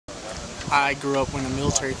I grew up in a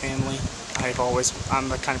military family. I'm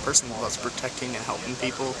the kind of person who loves protecting and helping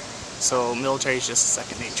people, so military is just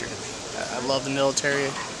second nature to me. I love the military.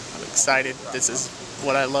 I'm excited. This is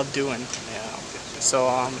what I love doing. Yeah. So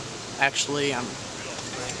actually,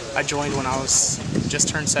 I joined when I was just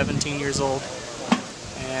turned 17 years old,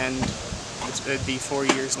 and it'd be 4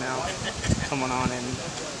 years now coming on, and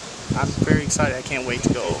I'm very excited. I can't wait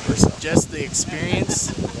to go over. So just the experience,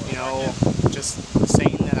 just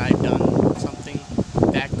saying that I've done something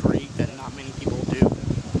that great that not many people do,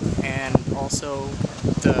 and also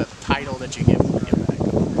the title that you get back.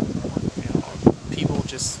 People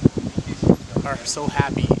just are so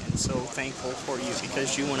happy and so thankful for you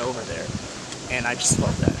because you went over there, and I just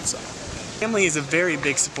love that. So family is a very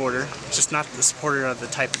big supporter, just not the supporter of the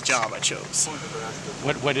type of job I chose.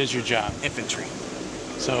 What is your job? Infantry.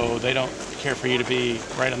 So they don't care for you to be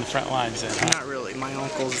right on the front lines then, huh? Not really. My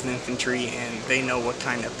uncle's in infantry, and they know what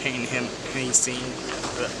kind of pain he's seen.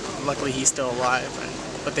 But luckily, he's still alive,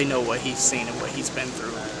 but they know what he's seen and what he's been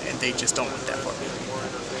through, and they just don't want that for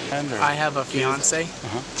me. I have a fiance.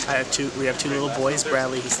 We have two little boys.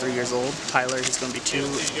 Bradley, he's 3 years old. Tyler, he's going to be 2,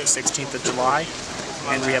 16th of July,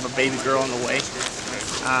 and we have a baby girl on the way.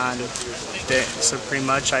 So pretty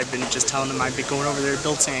much, I've been just telling them I'd be going over there to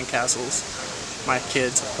build sandcastles. My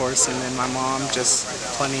kids, of course, and then my mom, just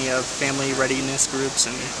plenty of family readiness groups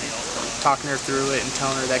and talking her through it and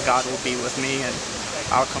telling her that God will be with me and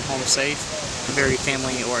I'll come home safe. I'm a very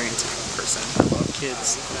family-oriented person. I love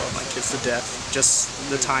kids. I love my kids to death. Just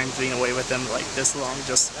the time being away with them like this long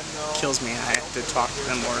just kills me. I have to talk to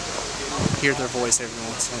them or hear their voice every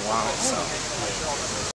once in a while. So.